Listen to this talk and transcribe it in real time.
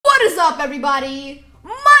up, everybody?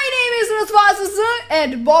 My name is RazvanZz,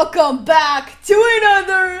 and welcome back to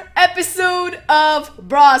another episode of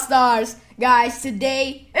Brawl Stars. Guys,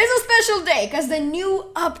 today is a special day because the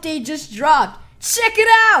new update just dropped. Check it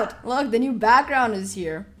out! Look, the new background is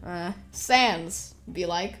here. Sans, be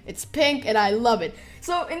like. It's pink and I love it.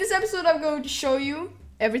 So, in this episode, I'm going to show you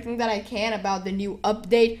everything that I can about the new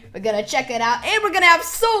update. We're gonna check it out and we're gonna have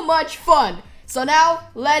so much fun. So now,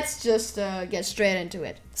 let's just get straight into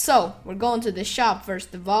it. So, we're going to the shop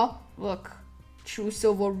first of all. Look, True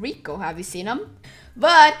Silver Rico, have you seen them?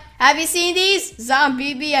 But, have you seen these?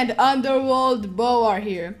 Zombie and Underworld Bow are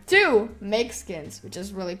here. Two make skins, which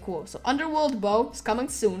is really cool. So, Underworld Bow is coming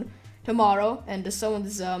soon, tomorrow. And the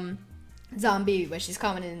someone's Zombie, but she's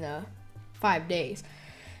coming in 5 days.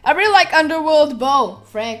 I really like Underworld Bow.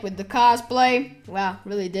 Frank with the cosplay, wow,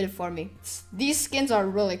 really did it for me. These skins are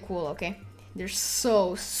really cool, okay? They're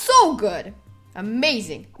so good,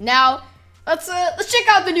 amazing. Now let's check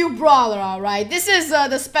out the new Brawler. All right, this is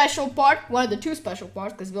the special part, one of the two special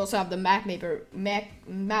parts, because we also have the map maker,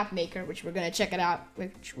 which we're gonna check it out,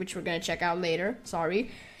 which we're gonna check out later.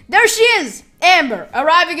 Sorry, there she is, Amber,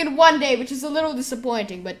 arriving in 1 day, which is a little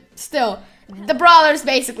disappointing, but still, the Brawler's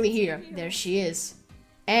basically here. There she is,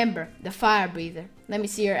 Amber, the fire breather. Let me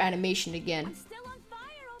see her animation again. I'm still on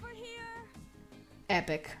fire over here.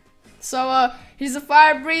 Epic. So, she's a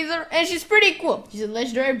fire breather, and she's pretty cool. She's a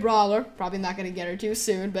legendary brawler. Probably not gonna get her too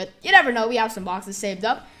soon, but you never know. We have some boxes saved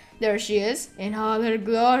up. There she is, in all her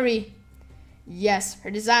glory. Yes, her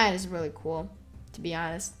design is really cool, to be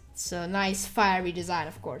honest. It's a nice fiery design,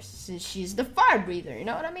 of course, since she's the fire breather, you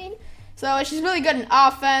know what I mean? So, she's really good in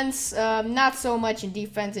offense, not so much in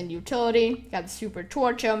defense and utility. Got the super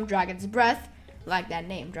torchum, Dragon's Breath. I like that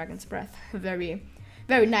name, Dragon's Breath. Very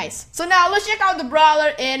nice. So now, let's check out the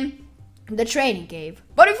Brawler in the training cave.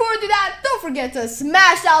 But before we do that, don't forget to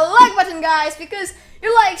smash that like button, guys, because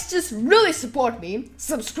your likes just really support me.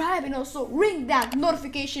 Subscribe and also ring that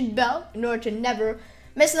notification bell in order to never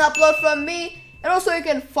miss an upload from me. And also you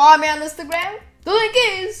can follow me on Instagram. The link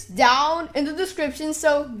is down in the description,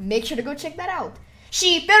 so make sure to go check that out.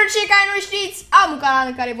 Și pentru cei care nu știți, am un canal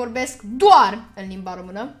în care vorbesc doar în limba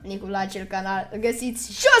română. Linkul la acel canal îl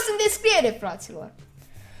găsiți jos în descriere, fraților.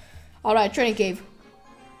 Alright, training cave.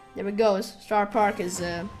 There it goes. Star Park is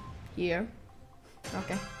here.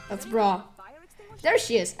 Okay, let's brawl. There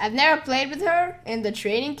she is. I've never played with her in the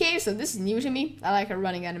training cave, so this is new to me. I like her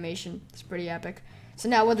running animation. It's pretty epic. So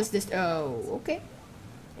now what is this? Oh, okay.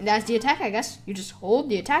 And that's the attack, I guess. You just hold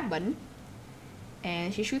the attack button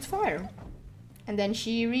and she shoots fire. And then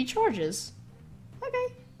she recharges. Okay.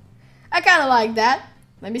 I kind of like that.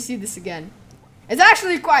 Let me see this again. It's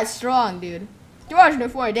actually quite strong, dude.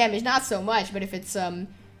 240 damage, not so much, but if it's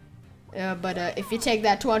if you take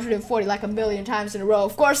that 240 like a million times in a row,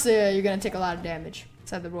 of course you're gonna take a lot of damage.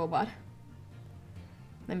 Except the robot.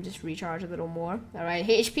 Let me just recharge a little more. Alright,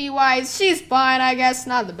 HP wise, she's fine, I guess.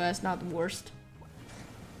 Not the best, not the worst.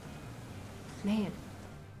 Man,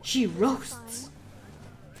 she roasts.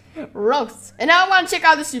 Roasts. And now I want to check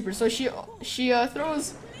out the super. So she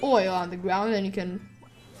throws oil on the ground and you can,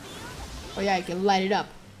 oh yeah, you can light it up.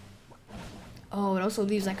 Oh, it also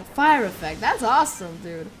leaves like a fire effect. That's awesome,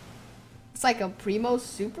 dude. It's like a Primo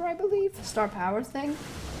super, I believe. Star power thing.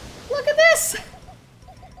 Look at this.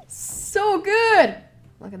 So good.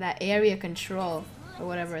 Look at that area control or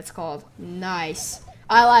whatever it's called. Nice.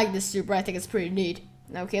 I like this super. I think it's pretty neat.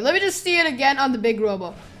 Okay, let me just see it again on the big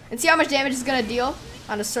robo and see how much damage it's gonna deal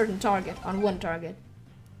on a certain target, on one target.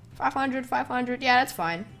 500, 500. Yeah, that's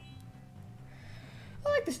fine. I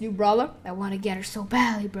like this new Brawler. I want to get her so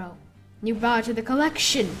badly, bro. New Brawler to the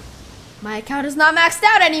collection. My account is not maxed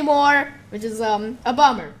out anymore, which is a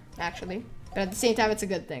bummer, actually. But at the same time, it's a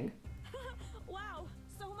good thing. Wow,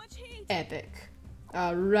 so much heat. Epic.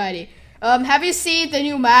 Alrighty. Have you seen the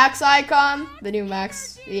new Max icon? The new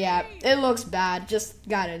Max, yeah, it looks bad. Just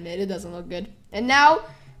gotta admit, it doesn't look good. And now,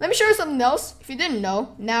 let me show you something else. If you didn't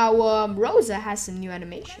know, now Rosa has some new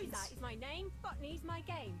animations. Rosa is my name, Botany's my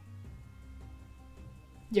game.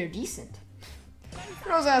 They're decent.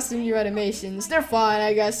 Rosa has some new animations. They're fine,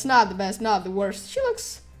 I guess. Not the best, not the worst.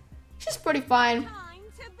 She's pretty fine. Time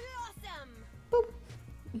to blossom. Boop.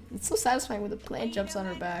 It's so satisfying when the plant jumps on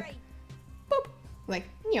her back. Boop. Like,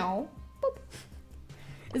 meow. Boop.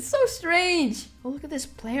 It's so strange. Oh, look at this.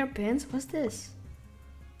 Player pins. What's this?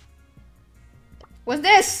 What's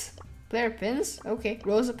this? Player pins? Okay,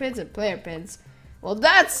 Rosa pins and player pins. Well,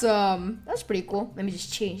 that's pretty cool. Let me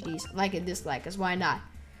just change these. Like and dislike, cause why not?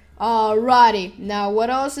 Alrighty. Now,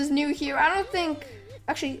 what else is new here? I don't think.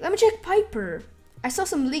 Actually, let me check Piper. I saw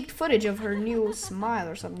some leaked footage of her new smile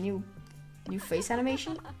or some new face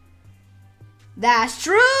animation. That's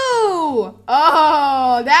true!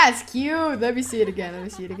 Oh, that's cute. Let me see it again. Let me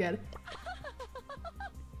see it again.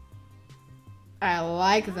 I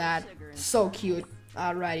like that. So cute.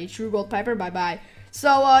 Alrighty, True Gold Piper, bye-bye.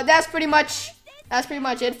 So, that's pretty much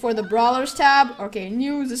it for the Brawlers tab. Okay,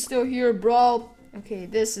 News is still here. Brawl. Okay,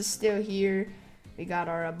 this is still here. We got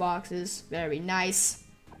our boxes. Very nice.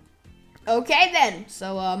 Okay, then.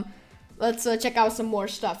 So, let's check out some more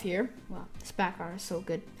stuff here. Wow, this background is so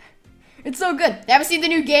good. It's so good. You haven't seen the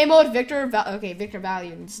new game mode, Victor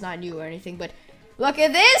Value. It's not new or anything, but look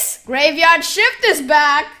at this. Graveyard Shift is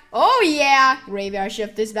back. Oh yeah, Graveyard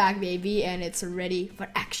Shift is back, baby, and it's ready for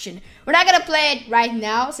action. We're not gonna play it right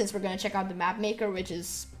now since we're gonna check out the map maker, which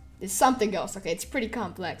is something else. Okay, it's pretty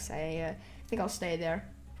complex. I think I'll stay there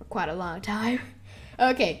for quite a long time.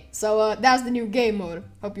 Okay, so that's the new game mode.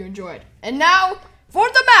 Hope you enjoyed. And now for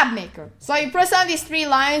the map maker. So you press on these 3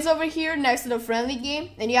 lines over here next to the friendly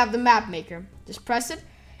game, and you have the map maker. Just press it,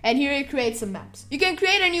 and here it creates some maps. You can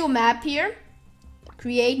create a new map here.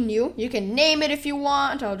 Create new. You can name it if you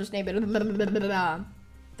want. I'll just name it.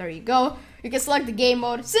 There you go. You can select the game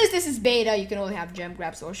mode. Since this is beta, you can only have gem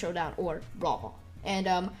grabs or showdown or brawl. And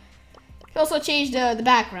you can also change the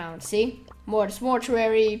background. See,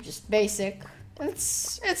 mortuary, just basic.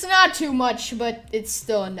 It's not too much, but it's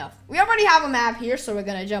still enough. We already have a map here, so we're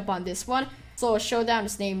gonna jump on this one. So showdown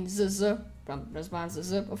is named ZZ from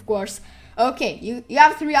RazvanZz, of course. Okay, you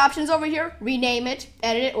have 3 options over here. Rename it,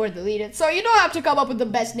 edit it, or delete it. So you don't have to come up with the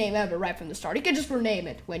best name ever right from the start. You can just rename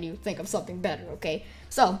it when you think of something better, okay?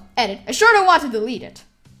 So, edit. I sure don't want to delete it.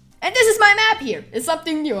 And this is my map here. It's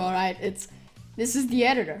something new, alright? This is the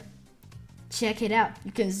editor. Check it out.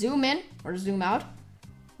 You can zoom in or zoom out.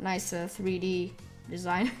 Nice 3D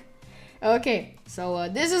design. Okay, so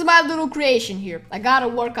this is my little creation here. I gotta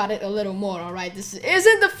work on it a little more, alright? This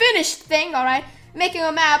isn't the finished thing, alright? Making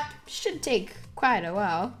a map should take quite a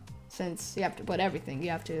while, since you have to put everything. You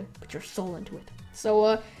have to put your soul into it.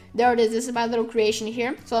 So, there it is. This is my little creation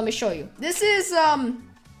here. So let me show you. This is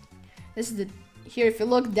here. If you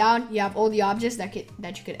look down, you have all the objects that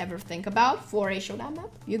you could ever think about for a showdown map.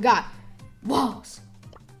 You got walls.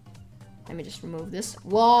 Let me just remove this.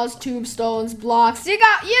 Walls, tombstones, blocks. You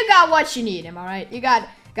got what you need, am I right? You got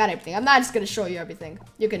everything. I'm not just gonna show you everything.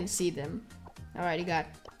 You can see them. Alright, you got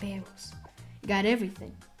barrels. You got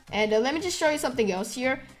everything. And let me just show you something else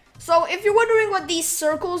here. So if you're wondering what these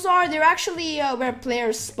circles are, they're actually where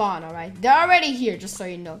players spawn, alright? They're already here, just so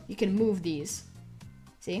you know. You can move these.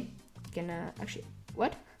 See? You can actually,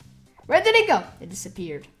 what? Where did it go? It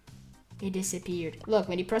disappeared. It disappeared. Look,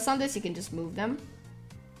 when you press on this, you can just move them.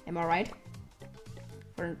 Am I right?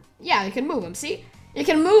 Or, yeah, you can move them, see? You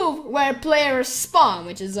can move where players spawn,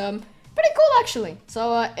 which is pretty cool actually.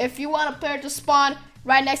 So if you want a player to spawn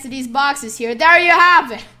right next to these boxes here, there you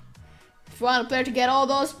have it. If you want a player to get all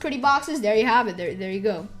those pretty boxes, there you have it. There you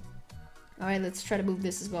go. Alright, let's try to move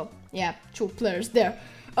this as well. Yeah, 2 players there.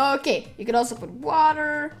 Okay, you can also put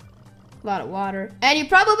water. A lot of water. And you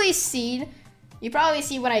probably see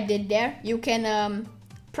what I did there. You can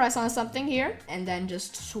press on something here and then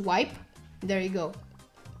just swipe. There you go.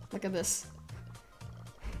 Look at this.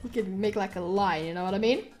 You can make like a line, you know what I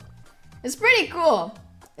mean? It's pretty cool.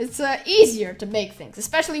 It's easier to make things,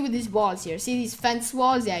 especially with these walls here. See these fence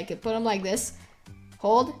walls? Yeah, you can put them like this.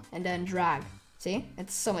 Hold and then drag. See?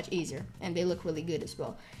 It's so much easier. And they look really good as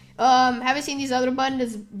well. Have you seen these other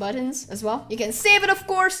buttons as well? You can save it, of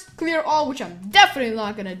course. Clear all, which I'm definitely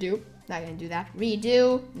not gonna do. Not gonna do that.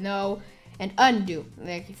 Redo. No. And undo.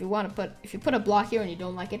 Like if you put a block here and you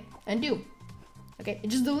don't like it, undo. Okay, it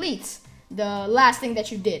just deletes the last thing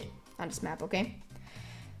that you did on this map, okay?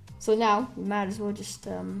 So now we might as well just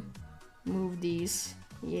move these.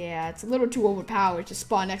 Yeah, it's a little too overpowered to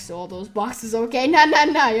spawn next to all those boxes, okay? No,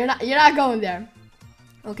 you're not going there.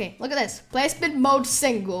 Okay, look at this. Placement mode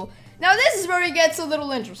single. Now this is where it gets a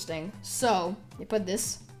little interesting. So you put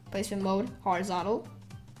this placement mode horizontal.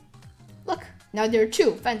 Look, now there are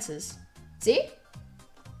 2 fences. See?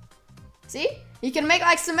 See? You can make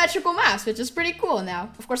like symmetrical maps, which is pretty cool now.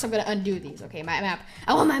 Of course, I'm gonna undo these. Okay, my map.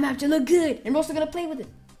 I want my map to look good, and we're also gonna play with it.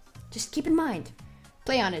 Just keep in mind,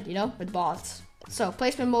 play on it, you know, with balls. So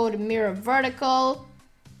placement mode, mirror vertical.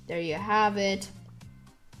 There you have it.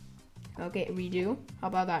 Okay, redo. How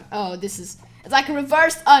about that? Oh, it's like a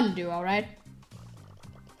reversed undo. All right.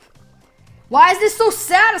 Why is this so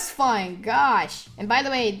satisfying? Gosh. And by the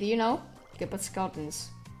way, do you know you can put skeletons?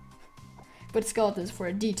 Put skeletons for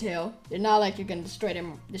a detail. They're not like you're gonna destroy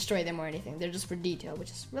them or anything. They're just for detail,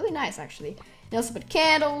 which is really nice actually. You also put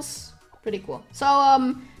candles. Pretty cool. So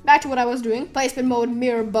back to what I was doing. Placement mode,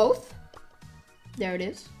 mirror both. There it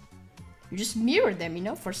is. You just mirror them, you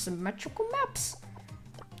know, for symmetrical maps.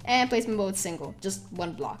 And placement mode single, just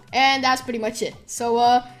one block. And that's pretty much it.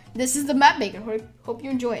 So this is the map maker. Hope you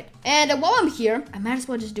enjoy it. And while I'm here, I might as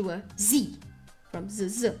well just do a Z from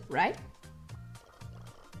ZZ, right?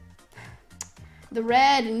 The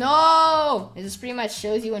red, no! It just pretty much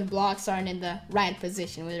shows you when blocks aren't in the right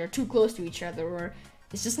position, when they're too close to each other, or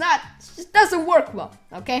it just doesn't work well,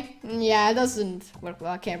 okay? Yeah, it doesn't work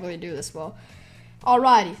well. I can't really do this well.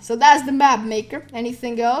 Alrighty, so that's the map maker.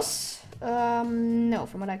 Anything else? No,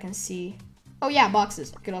 from what I can see. Oh yeah,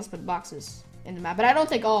 boxes. You can also put boxes in the map, but I don't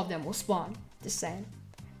think all of them will spawn. Just saying.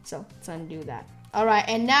 So let's undo that. Alright,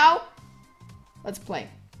 and now let's play.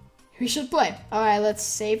 We should play. Alright, let's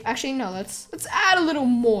save. Actually, no, let's add a little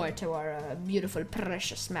more to our beautiful,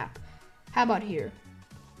 precious map. How about here?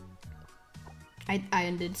 I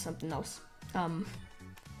undid something else.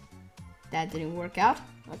 That didn't work out.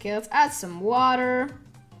 Okay, let's add some water.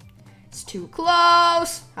 It's too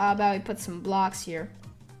close. How about we put some blocks here?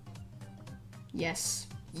 Yes.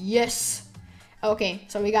 Yes. Okay,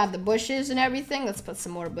 so we got the bushes and everything. Let's put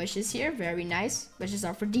some more bushes here. Very nice. Bushes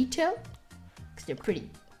are for detail, because they're pretty.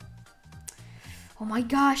 Oh my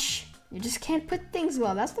gosh. You just can't put things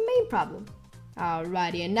well. That's the main problem.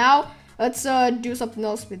 Alrighty, and now let's do something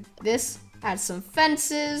else with this. Add some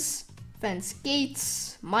fences. Fence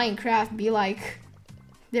gates. Minecraft be like.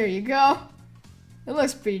 There you go. It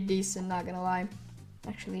looks pretty decent, not gonna lie.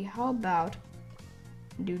 Actually, how about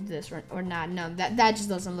do this or not? No, that just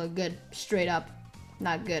doesn't look good. Straight up,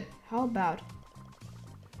 not good. How about?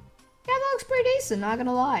 Yeah, that looks pretty decent, not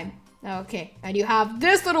gonna lie. Okay, and you have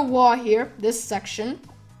this little wall here, this section.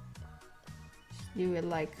 Do it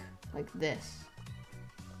like this.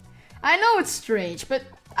 I know it's strange, but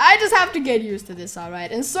I just have to get used to this,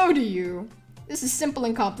 alright? And so do you. This is simple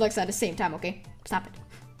and complex at the same time, okay? Stop it.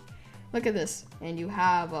 Look at this. And you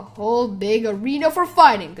have a whole big arena for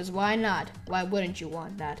fighting, because why not? Why wouldn't you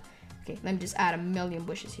want that? Okay, let me just add a million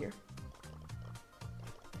bushes here.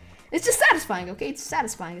 It's just satisfying, okay? It's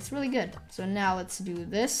satisfying. It's really good. So now let's do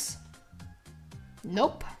this.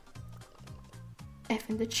 Nope. F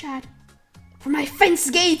in the chat for my fence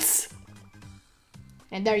gates.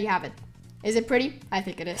 And there you have it. Is it pretty? I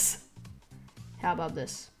think it is. How about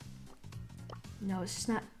this? No, it's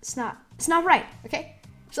not right, okay?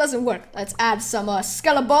 This doesn't work. Let's add some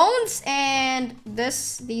skelebones and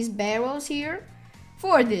these barrels here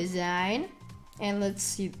for design. And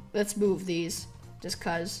let's move these just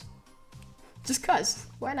cuz.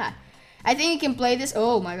 Why not? I think you can play this.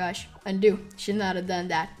 Oh my gosh. Undo. Should not have done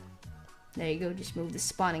that. There you go. Just move the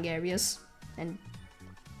spawning areas. And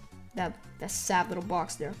that sad little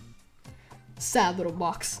box there. Sad little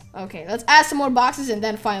box. Okay, let's add some more boxes and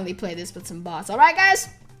then finally play this with some bots. Alright guys?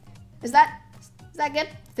 Is that good?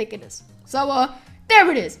 I think it is. So there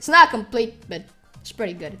it is. It's not complete, but it's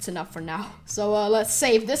pretty good. It's enough for now. So let's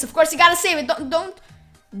save this. Of course you gotta save it.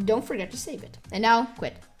 Don't forget to save it. And now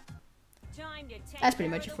quit. That's pretty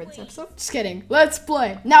much it for this episode. Just kidding. Let's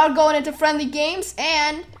play. Now we're going into friendly games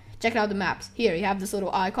and check out the maps. Here you have this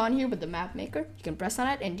little icon here with the map maker. You can press on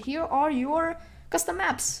it and here are your custom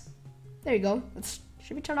maps. There you go.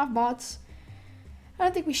 Should we turn off bots? I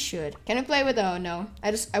don't think we should. Can we play with? Oh no.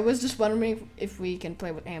 I was just wondering if we can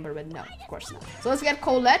play with Amber, but no, of course not. So let's get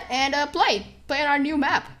Colette and play on our new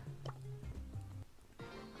map.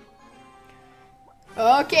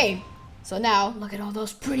 Okay. So now look at all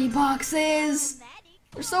those pretty boxes.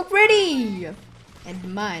 They're so pretty.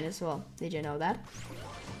 And mine as well. Did you know that?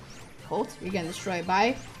 Colt, you're getting destroyed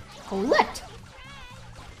by Colette.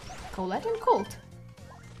 Colette and Colt.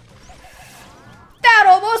 That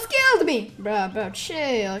almost killed me! Bro,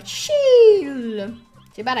 chill.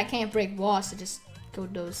 Too bad I can't break walls to just go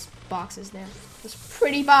to those boxes there. Those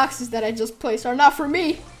pretty boxes that I just placed are not for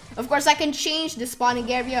me. Of course, I can change the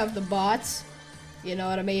spawning area of the bots. You know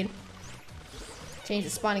what I mean? Change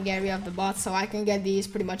the spawning area of the bots so I can get these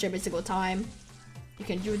pretty much every single time. You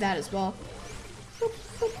can do that as well. Boop,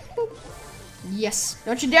 boop, boop. Yes.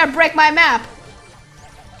 Don't you dare break my map.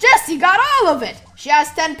 Jessie got all of it. She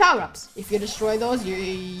has 10 power-ups. If you destroy those,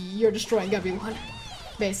 you're destroying everyone,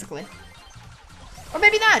 basically. Or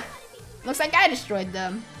maybe not. Looks like I destroyed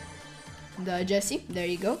the Jessie. There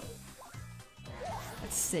you go.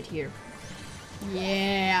 Let's sit here.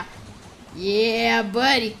 Yeah. Yeah,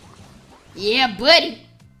 buddy. Yeah, buddy.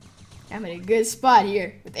 I'm in a good spot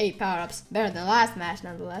here with 8 power-ups. Better than last match,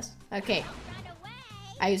 nonetheless. Okay.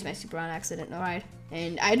 I used my super on accident, alright.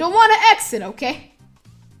 And I don't want to exit, okay?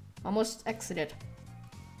 Almost exited.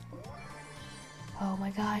 Oh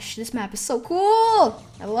my gosh, this map is so cool!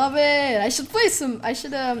 I love it. I should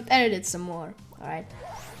edit it some more. Alright.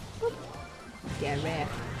 Get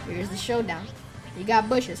wrecked. Here's the showdown. You got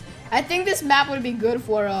bushes. I think this map would be good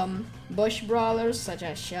for bush brawlers such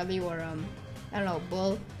as Shelly or I don't know,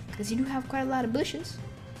 Bull, because you do have quite a lot of bushes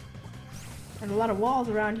and a lot of walls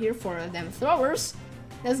around here for them throwers.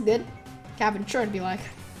 That's good. Captain Church be like,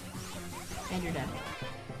 and you're dead.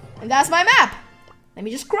 And that's my map. Let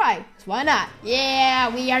me just cry, 'cause why not?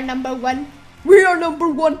 Yeah, we are number one. We are number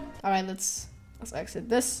one. All right, let's exit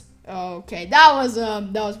this. Okay, that was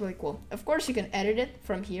really cool. Of course, you can edit it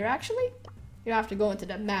from here. Actually, you don't have to go into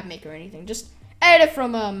the map maker or anything. Just edit it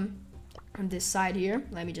from this side here.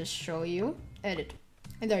 Let me just show you. Edit,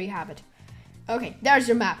 and there you have it. Okay, there's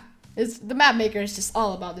your map. The map maker is just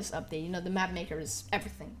all about this update. You know, the map maker is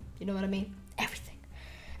everything. You know what I mean? Everything.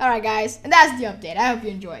 Alright guys, and that's the update. I hope you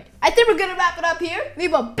enjoyed. I think we're gonna wrap it up here.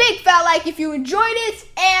 Leave a big fat like if you enjoyed it,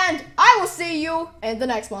 and I will see you in the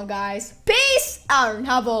next one, guys. Peace out and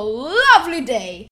have a lovely day.